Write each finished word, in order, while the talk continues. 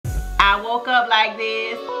I woke up like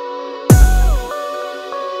this.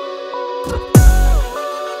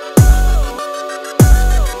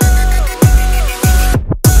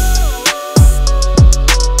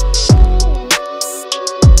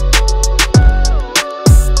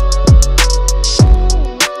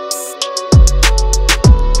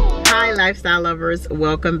 Lifestyle lovers,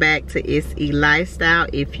 welcome back to It's E Lifestyle.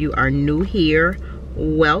 If you are new here,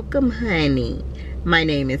 welcome, honey. My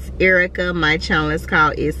name is Erica. My channel is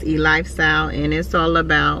called It's E Lifestyle, and it's all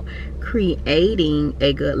about creating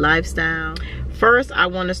a good lifestyle. First, I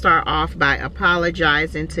want to start off by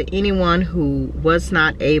apologizing to anyone who was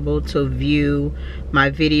not able to view my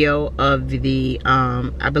video of the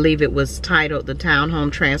I believe it was titled The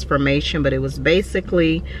Townhome Transformation, but it was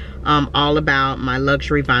basically all about my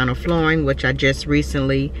luxury vinyl flooring, which I just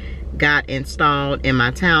recently got installed in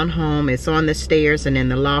my townhome. It's on the stairs and in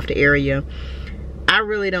the loft area. I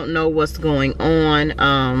really don't know what's going on.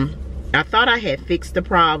 I thought I had fixed the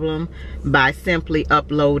problem by simply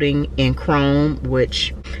uploading in Chrome,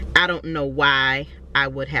 which I don't know why I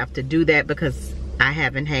would have to do that, because I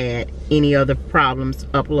haven't had any other problems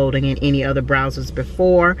uploading in any other browsers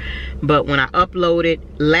before. But when I uploaded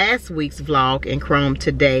last week's vlog in Chrome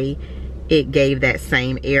today, it gave that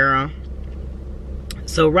same error.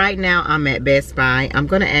 So right now I'm at Best Buy. I'm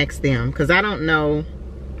gonna ask them, because I don't know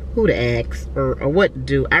who to ask or what to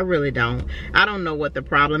do. I really don't. I don't know what the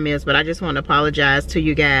problem is, but I just want to apologize to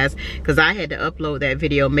you guys, because I had to upload that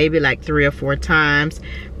video maybe like 3 or 4 times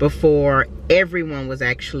before everyone was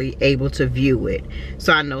actually able to view it.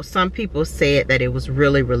 So I know some people said that it was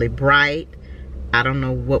really, really bright. I don't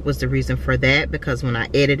know what was the reason for that, because when I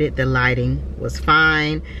edited, the lighting was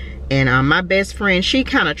fine. And my best friend, she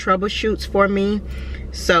kind of troubleshoots for me.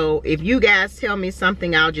 So if you guys tell me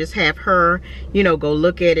something, I'll just have her, you know, go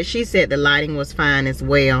look at it. She said the lighting was fine as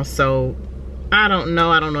well. So I don't know.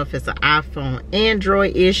 I don't know if it's an iPhone,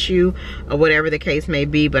 Android issue or whatever the case may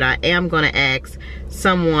be. But I am going to ask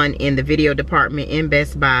someone in the video department in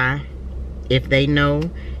Best Buy if they know,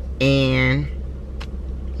 and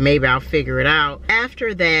maybe I'll figure it out.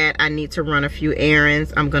 After that, I need to run a few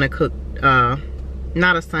errands. I'm going to cook,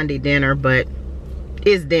 not a Sunday dinner, but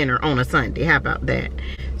it's dinner on a Sunday. How about that?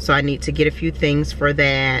 So I need to get a few things for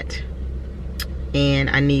that, and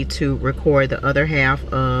I need to record the other half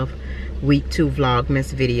of week 2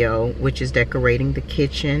 Vlogmas video, which is decorating the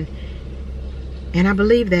kitchen, and I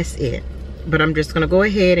believe that's it. But I'm just gonna go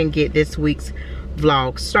ahead and get this week's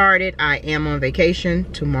vlog started. I am on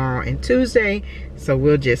vacation tomorrow and Tuesday, so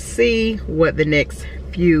we'll just see what the next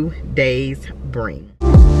few days bring.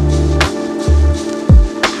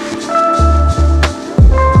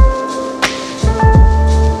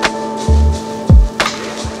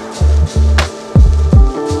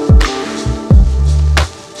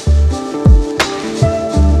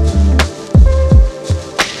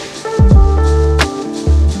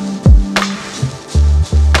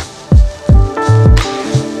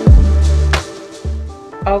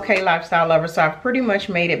 Okay, lifestyle lovers, so I've pretty much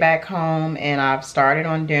made it back home, and I've started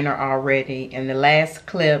on dinner already. In the last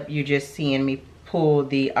clip, you just seeing me pull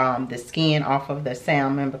the skin off of the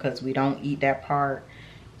salmon, because we don't eat that part.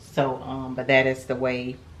 So but that is the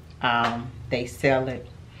way they sell it.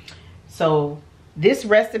 So this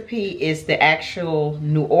recipe is the actual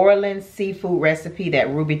New Orleans seafood recipe that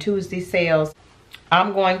Ruby Tuesday sells.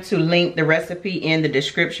 I'm going to link the recipe in the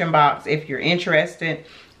description box if you're interested.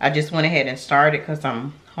 I just went ahead and started because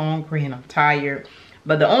I'm hungry and I'm tired.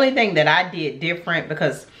 But the only thing that I did different,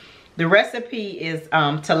 because the recipe is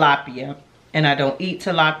tilapia, and I don't eat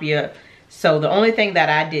tilapia. So the only thing that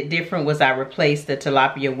I did different was I replaced the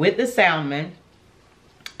tilapia with the salmon,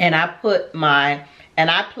 and I placed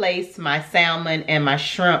my salmon and my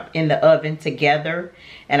shrimp in the oven together,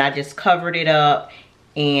 and I just covered it up.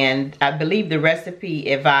 And I believe the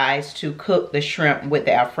recipe advised to cook the shrimp with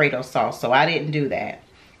the Alfredo sauce, so I didn't do that.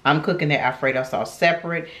 I'm cooking the Alfredo sauce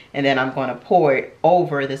separate, and then I'm going to pour it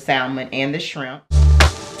over the salmon and the shrimp.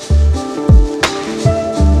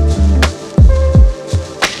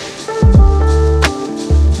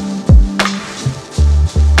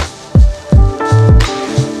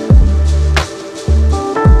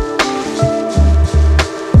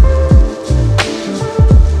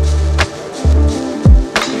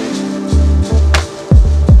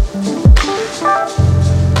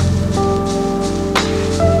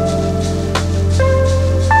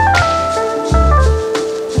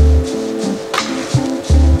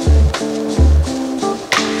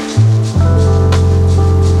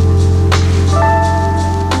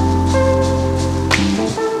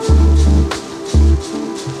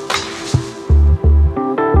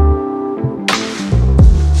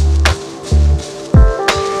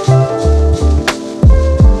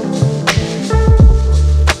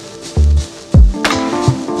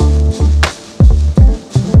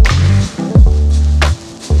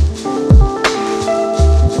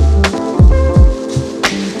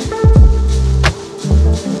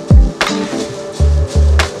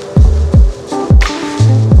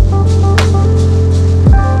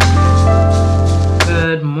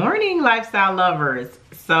 lifestyle lovers.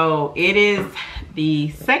 So it is the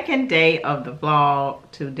second day of the vlog.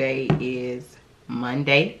 Today is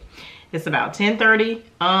Monday. It's about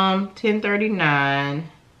 10:39,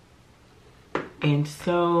 and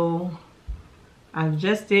so I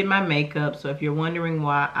just did my makeup. So if you're wondering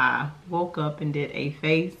why I woke up and did a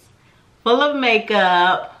face full of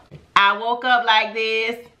makeup, I woke up like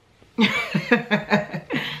this.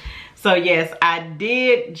 So yes, I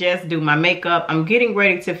did just do my makeup. I'm getting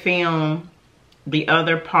ready to film the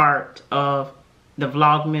other part of the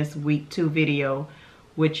Vlogmas week 2 video,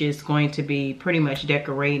 which is going to be pretty much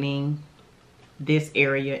decorating this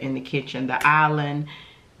area in the kitchen, the island,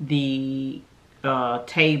 the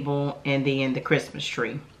table, and then the Christmas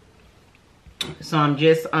tree. So I'm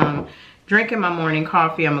just drinking my morning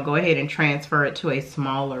coffee. I'm gonna go ahead and transfer it to a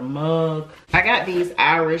smaller mug. I got these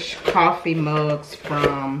Irish coffee mugs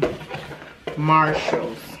from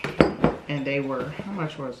Marshalls, and they were, how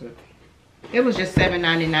much was it? It was just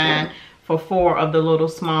 $7.99 for 4 of the little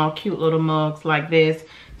small cute little mugs like this.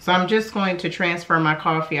 So I'm just going to transfer my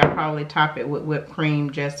coffee. I'll probably top it with whipped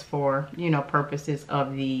cream just for, you know, purposes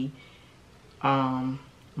of the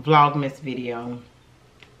Vlogmas video.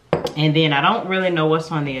 And then I don't really know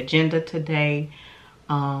what's on the agenda today.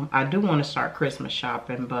 I do want to start Christmas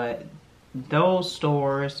shopping, but those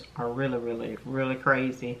stores are really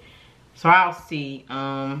crazy. So I'll see.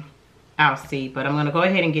 But I'm gonna go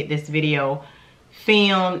ahead and get this video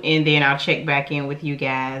filmed, and then I'll check back in with you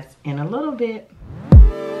guys in a little bit.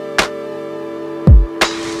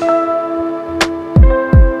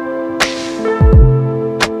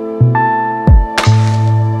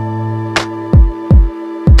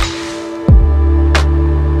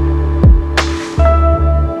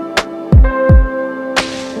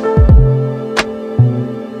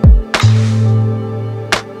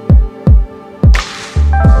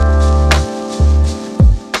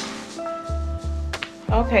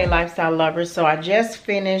 Okay, lifestyle lovers, so I just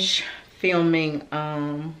finished filming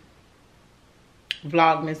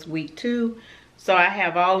Vlogmas week 2. So I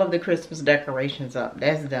have all of the Christmas decorations up.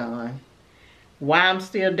 That's done. Why I'm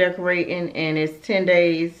still decorating and it's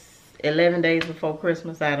 11 days before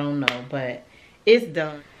Christmas, I don't know, but it's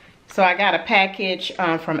done. So I got a package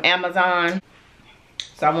from Amazon.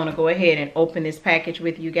 So I want to go ahead and open this package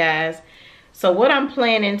with you guys. So what I'm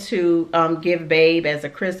planning to give Babe as a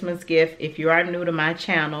Christmas gift, if you are new to my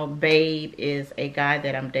channel, Babe is a guy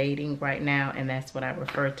that I'm dating right now, and that's what I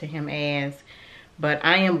refer to him as. But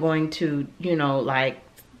I am going to, you know, like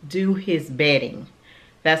do his bedding.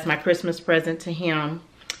 That's my Christmas present to him.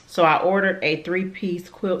 So I ordered a 3-piece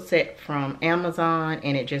quilt set from Amazon,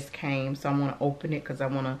 and it just came. So I'm going to open it because I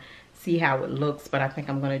want to see how it looks, but I think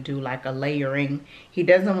I'm going to do like a layering. He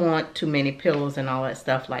doesn't want too many pillows and all that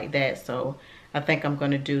stuff like that, so I think I'm going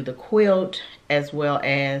to do the quilt as well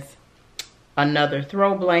as another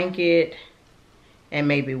throw blanket and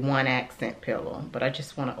maybe 1 accent pillow. But I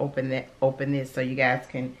just want to open this so you guys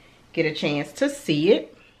can get a chance to see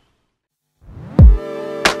it.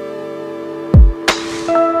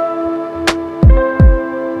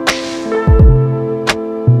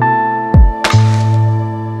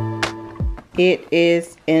 It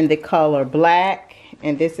is in the color black,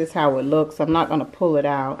 and this is how it looks. I'm not going to pull it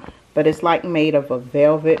out, but it's like made of a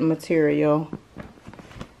velvet material.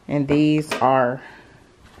 And these are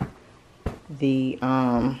the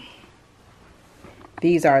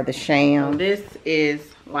shams. This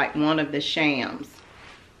is like one of the shams.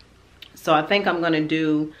 So I think I'm going to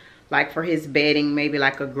do, like for his bedding, maybe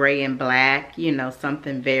like a gray and black, you know,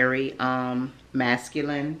 something very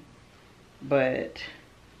masculine. But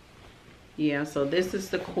yeah, so this is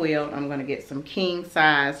the quilt. I'm going to get some king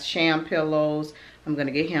size sham pillows. I'm going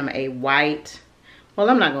to get him a white. Well,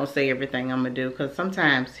 I'm not going to say everything I'm going to do because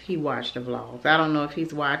sometimes he watched the vlogs. I don't know if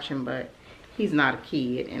he's watching, but he's not a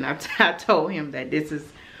kid. And I told him that this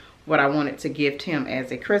is what I wanted to gift him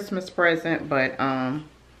as a Christmas present. But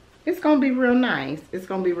it's going to be real nice. It's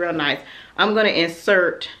going to be real nice. I'm going to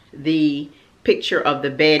insert the picture of the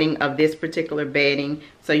bedding, of this particular bedding,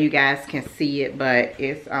 so you guys can see it. But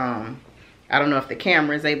it's I don't know if the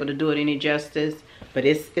camera is able to do it any justice, but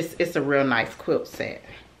it's a real nice quilt set.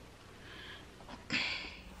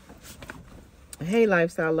 Hey,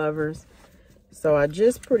 lifestyle lovers. So I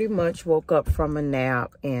just pretty much woke up from a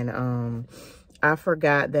nap, and I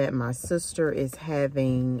forgot that my sister is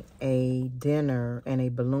having a dinner and a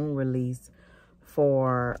balloon release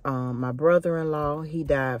for my brother-in-law. He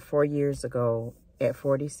died 4 years ago at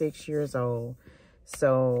 46 years old.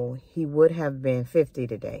 So he would have been 50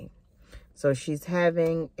 today. So she's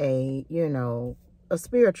having a, you know, a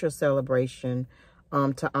spiritual celebration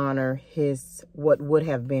to honor his, what would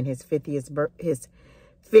have been his 50th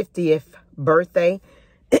 50th birthday.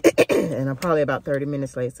 And I'm probably about 30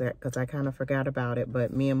 minutes late because I kind of forgot about it.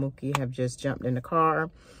 But me and Mookie have just jumped in the car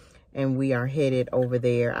and we are headed over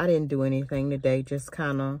there. I didn't do anything today, just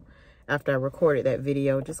kind of, after I recorded that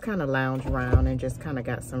video, just kind of lounge around and just kind of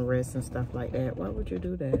got some rest and stuff like that. Why would you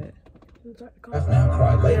do that? Yeah,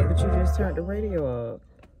 but you just turned the radio up.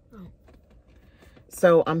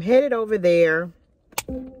 So I'm headed over there.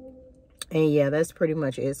 And yeah, that's pretty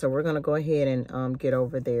much it. So we're going to go ahead and get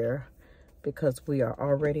over there because we are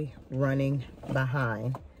already running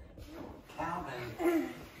behind. Calvin,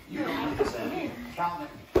 you don't understand. Calvin,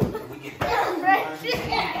 we get back.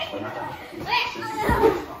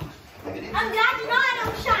 I'm dodging all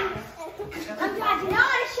them shots. I'm dodging all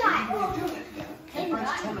the shots.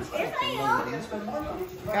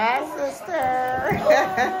 Hi, sister.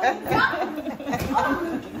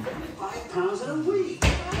 5 pounds in a week.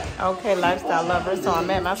 Okay, lifestyle lovers. So I'm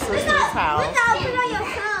at my sister's house. Put on your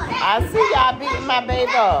son. I see y'all beating my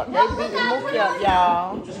baby up. They beating Mookie up,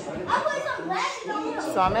 y'all. I put some glasses on him.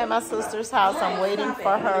 So I'm at my sister's house. I'm waiting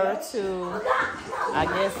for her to, I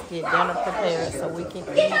guess, get dinner prepared so we can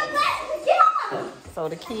eat. So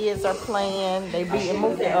the kids are playing. They beating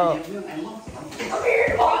Mookie up.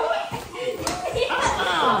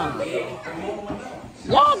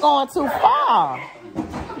 Y'all going too far.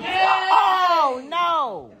 Oh,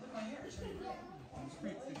 no.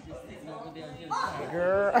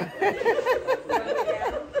 Girl.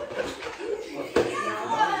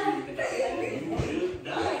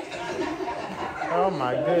 Oh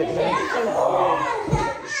my goodness.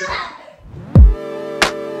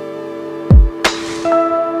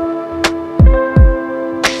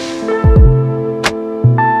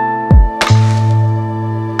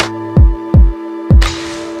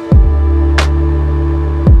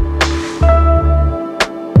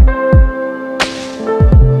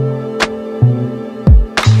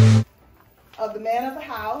 Of the man of the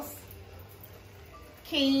house,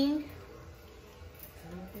 king,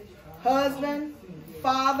 husband,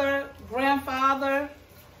 father, grandfather,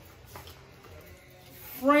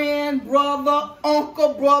 friend, brother,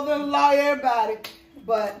 uncle, brother-in-law, everybody.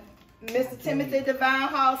 But Mr. Timothy Divine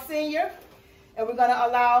Hall Sr., and we're going to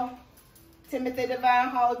allow Timothy Divine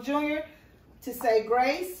Hall Jr. to say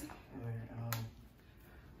grace.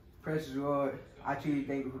 Precious Lord, I truly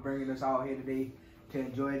thank you for bringing us all here today to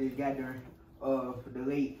enjoy this gathering of the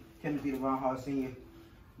late Timothy Divine Hall Sr.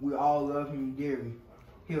 We all love him dearly.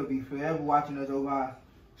 He'll be forever watching us over our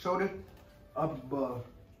shoulder, up above.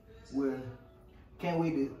 We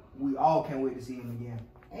all can't wait to see him again.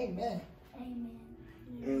 Amen. Amen.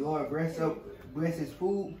 And Lord, bless his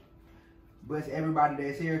food, bless everybody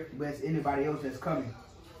that's here, bless anybody else that's coming.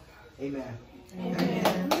 Amen.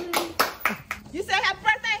 Amen. You said happy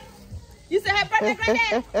birthday? You said happy birthday,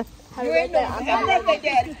 granddad? You ain't know. Happy birthday,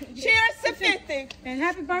 daddy. Cheers to 50. And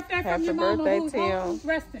happy birthday Happy from your mama birthday, who's Tim. home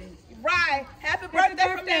resting. Right. Happy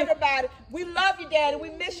birthday from everybody. We love you, daddy.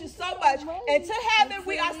 We miss you so much. And to heaven,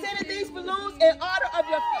 we are sending these balloons in honor of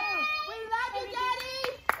your family. We love you,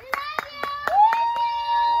 daddy. We love you.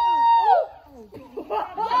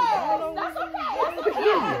 That's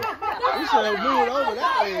okay. We should have moved over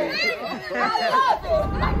that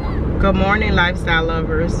way. Good morning, lifestyle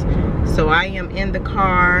lovers. So I am in the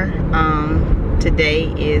car.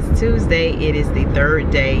 Today is Tuesday. It is the 3rd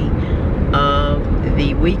day of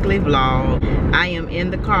the weekly vlog. I am in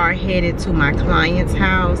the car headed to my client's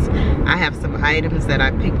house. I have some items that I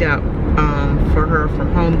picked up for her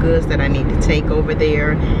from Home Goods that I need to take over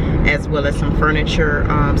there, as well as some furniture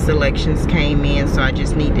selections came in, so I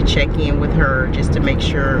just need to check in with her just to make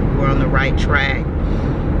sure we're on the right track.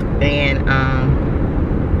 And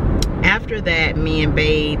after that, me and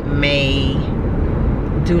Babe may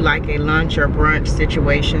do like a lunch or brunch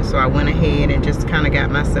situation, so I went ahead and just kind of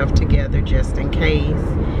got myself together just in case.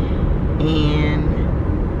 And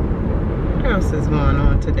what else is going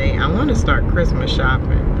on today? I want to start Christmas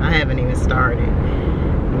shopping. I haven't even started,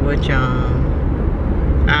 which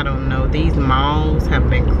I don't know. These malls have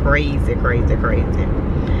been crazy.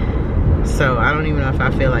 So I don't even know if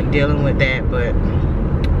I feel like dealing with that, but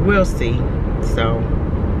we'll see. So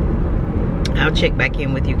I'll check back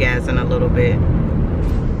in with you guys in a little bit.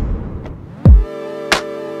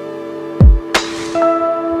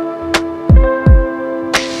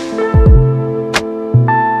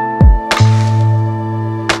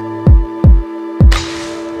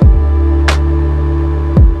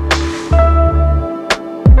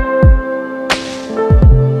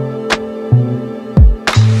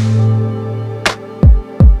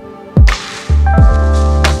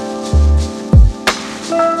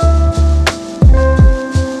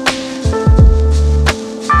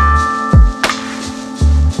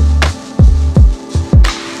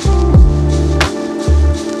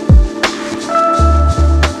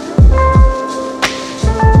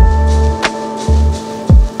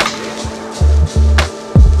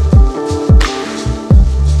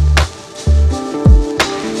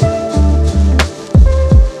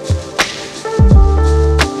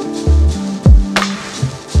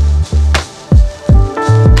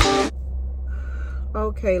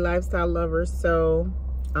 Okay, lifestyle lovers, so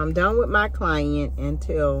I'm done with my client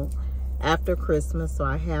until after Christmas, so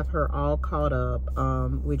I have her all caught up.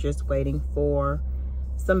 We're just waiting for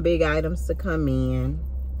some big items to come in,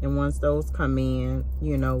 and once those come in,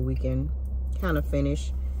 you know, we can kind of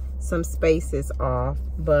finish some spaces off.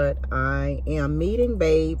 But I am meeting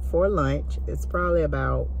Babe for lunch. It's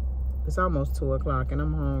almost 2 o'clock and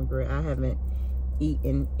I'm hungry. I haven't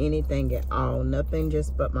eaten anything at all, nothing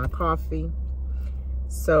just but my coffee.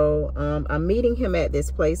 So I'm meeting him at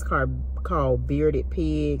this place called Bearded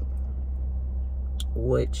Pig,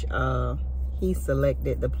 which he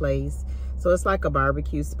selected the place. So it's like a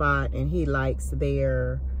barbecue spot, and he likes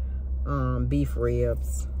their beef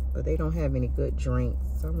ribs, but they don't have any good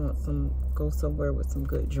drinks. I want go somewhere with some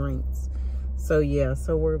good drinks. So yeah,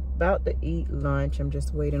 so we're about to eat lunch. I'm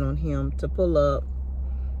just waiting on him to pull up,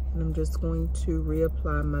 and I'm just going to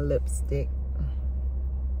reapply my lipstick.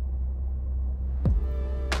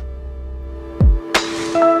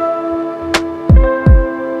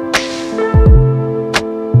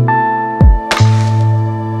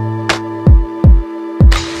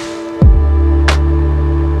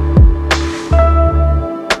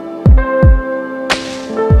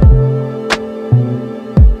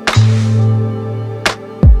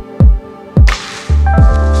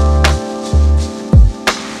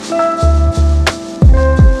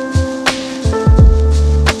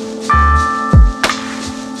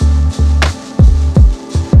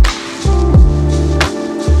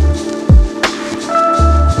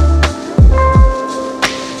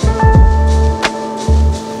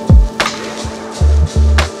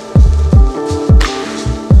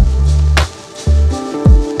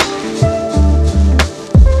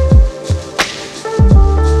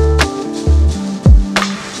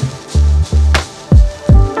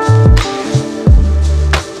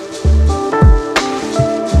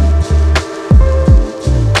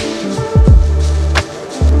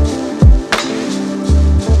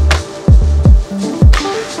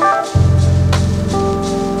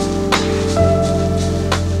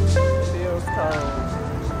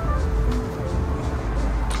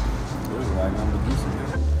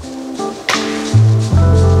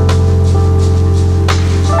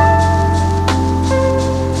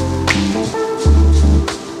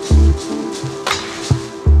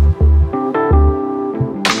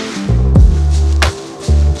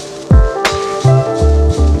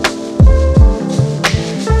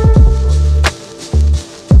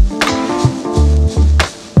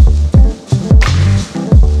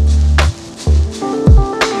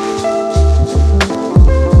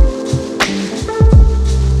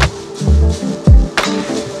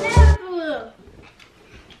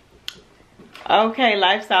 Okay,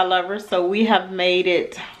 lifestyle lovers, so we have made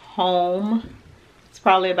it home. It's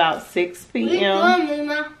probably about 6 p.m. We done,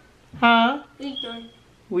 Mama. Huh? We done.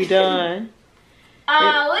 We done.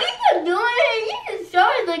 What you doing? You can show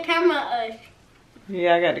the camera us.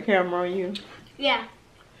 Yeah, I got the camera on you. Yeah.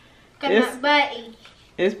 Got my buddy.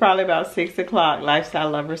 It's probably about 6 o'clock,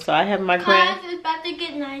 lifestyle lovers. So I have my It's about to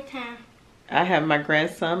get nighttime. I have my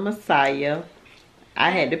grandson Messiah. I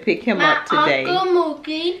had to pick him up today. My Uncle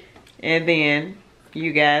Mookie. And then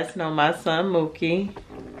you guys know my son Mookie.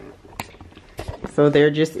 So they're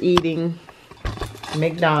just eating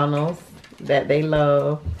McDonald's that they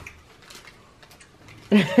love.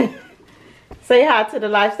 Say hi to the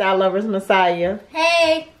lifestyle lovers, Messiah.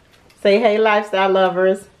 Hey. Say hey, lifestyle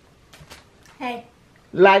lovers. Hey.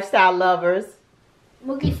 Lifestyle lovers.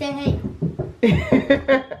 Mookie, say hey.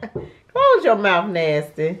 Close your mouth,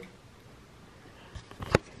 nasty.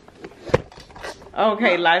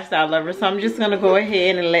 Okay, lifestyle lovers. So I'm just gonna go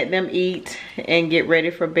ahead and let them eat and get ready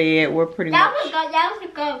for bed. We're pretty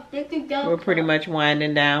much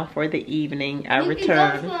winding down for the evening. I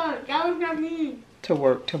return to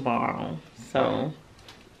work tomorrow. So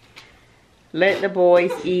let the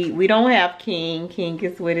boys eat. We don't have King. King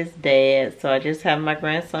is with his dad. So I just have my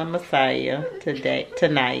grandson Messiah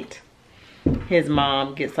tonight. His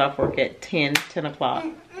mom gets off work at 10 o'clock.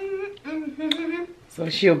 So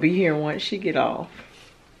she'll be here once she get off.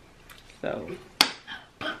 So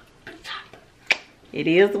it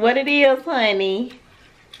is what it is, honey.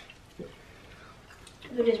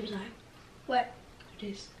 Do this, Messiah. What? Do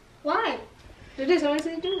this. Why? Do this. I want to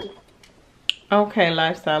see you do it. Okay,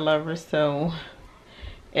 lifestyle lovers. So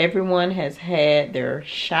everyone has had their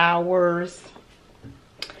showers.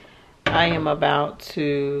 I am about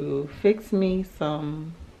to fix me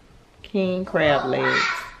some king crab legs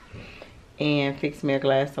and fix me a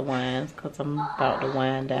glass of wine because I'm about to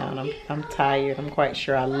wind down. I'm tired. I'm quite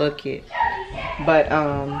sure I look it. But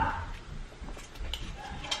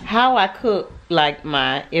how I cook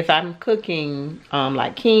if I'm cooking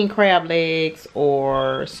like king crab legs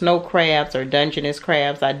or snow crabs or Dungeness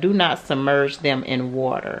crabs, I do not submerge them in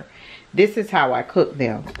water. This is how I cook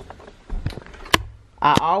them.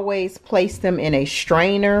 I always place them in a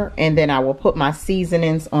strainer, and then I will put my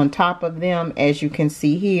seasonings on top of them. As you can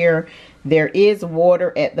see here, there is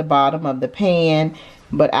water at the bottom of the pan,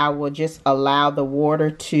 but I will just allow the water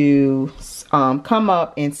to come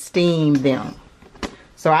up and steam them.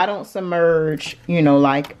 So I don't submerge, you know,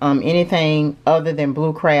 like anything other than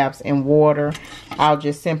blue crabs in water. I'll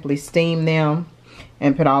just simply steam them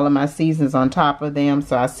and put all of my seasons on top of them.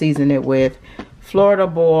 So I season it with Florida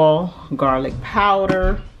Boil, garlic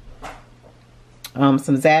powder, some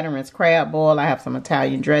Zatarain's crab boil. I have some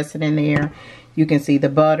Italian dressing in there. You can see the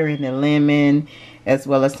butter and the lemon, as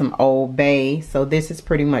well as some Old Bay. So this is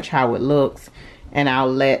pretty much how it looks. And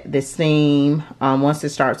I'll let this steam. Once it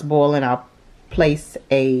starts boiling, I'll place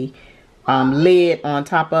a lid on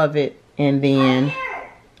top of it and then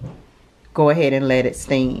go ahead and let it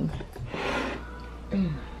steam.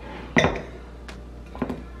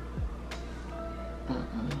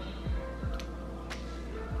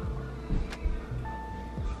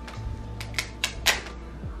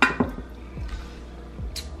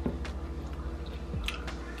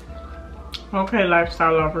 Okay,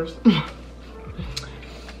 lifestyle lovers.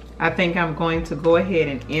 I think I'm going to go ahead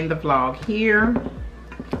and end the vlog here.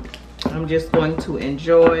 I'm just going to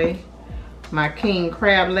enjoy my king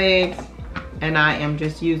crab legs, and I am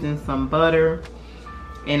just using some butter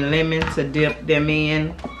and lemon to dip them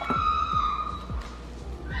in.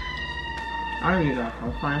 I use that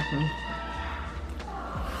for Franklin.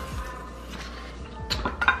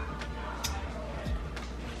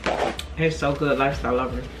 It's so good, lifestyle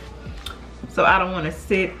lovers. So I don't want to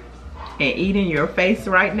sit and eat in your face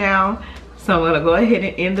right now. So I'm going to go ahead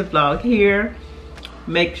and end the vlog here.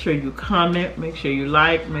 Make sure you comment, make sure you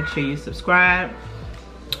like, make sure you subscribe.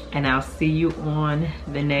 And I'll see you on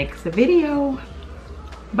the next video.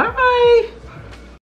 Bye.